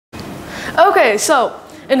Okay, so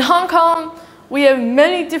in Hong Kong, we have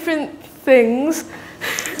many different things,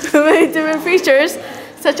 many different features,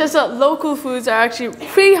 such as local foods are actually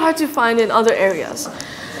pretty hard to find in other areas.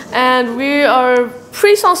 And we are a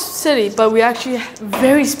pretty small city, but we're actually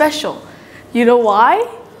very special. You know why?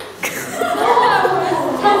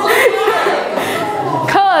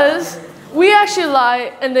 Because we actually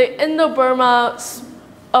lie in the Indo-Burma,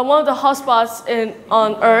 one of the hotspots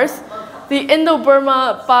on Earth, the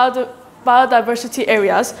Indo-Burma biodiversity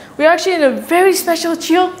areas. We're actually in a very special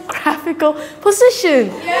geographical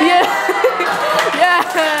position. Yeah.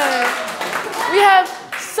 Yeah. We have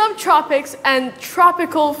subtropics and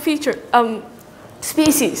tropical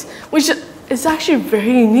species, which is actually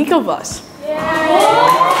very unique of us.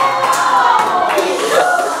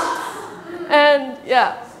 And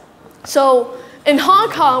yeah, so in Hong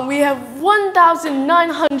Kong, we have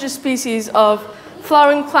 1,900 species of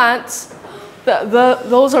flowering plants.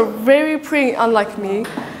 Those are very pretty, unlike me.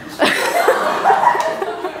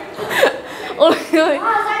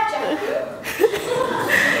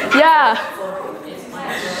 Yeah.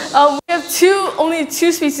 We have only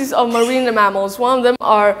two species of marine mammals. One of them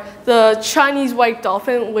are the Chinese white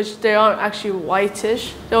dolphin, which they aren't actually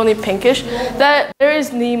whitish, they're only pinkish. There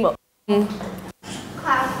is Nemo. Clownfish.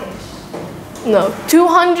 No,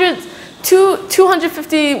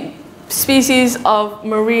 250 species of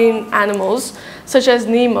marine animals, such as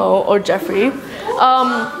Nemo or Jeffrey.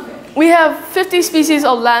 We have 50 species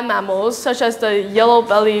of land mammals, such as the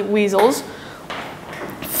yellow-bellied weasels,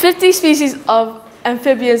 50 species of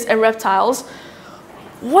amphibians and reptiles,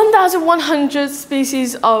 1,100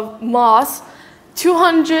 species of moths,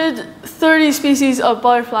 230 species of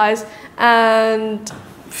butterflies, and a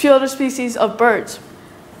few other species of birds.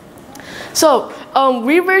 So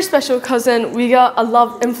we're very special because then we got a lot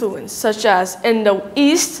of influence, such as in the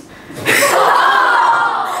East.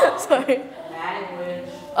 Sorry.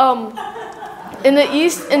 In the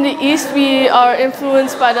East we are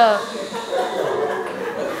influenced by the.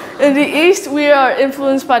 In the East, we are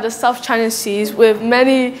influenced by the South China Seas with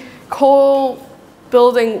many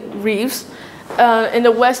coal-building reefs. In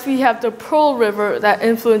the West, we have the Pearl River that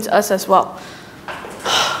influenced us as well.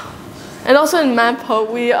 And also in Manpo,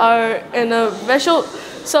 we are in a visual.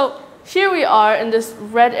 So here we are in this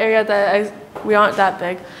red area that we aren't that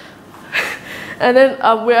big. And then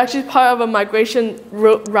we're actually part of a migration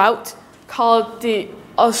route called the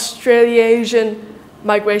Australasian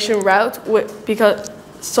migration route,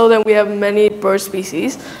 so then we have many bird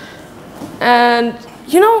species. And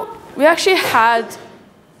you know, we actually had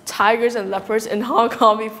tigers and leopards in Hong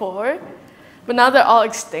Kong before, but now they're all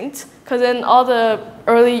extinct because then all the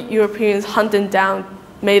early Europeans hunted them down,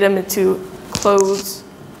 made them into clothes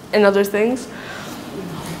and other things.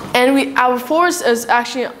 And our forest is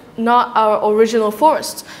actually not our original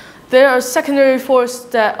forest. There are secondary forests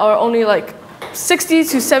that are only like 60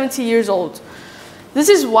 to 70 years old. This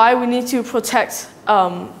is why we need to protect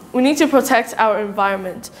our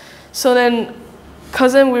environment. So then,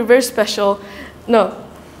 because then we're very special. No,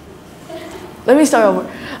 let me start over.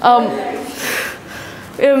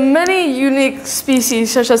 We have many unique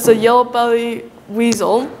species, such as the yellow-bellied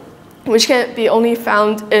weasel, which can be only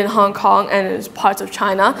found in Hong Kong and in parts of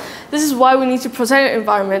China. This is why we need to protect our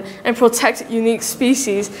environment and protect unique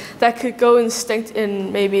species that could go extinct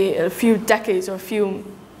in maybe a few decades or a few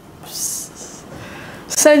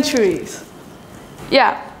centuries.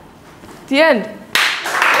 Yeah, the end.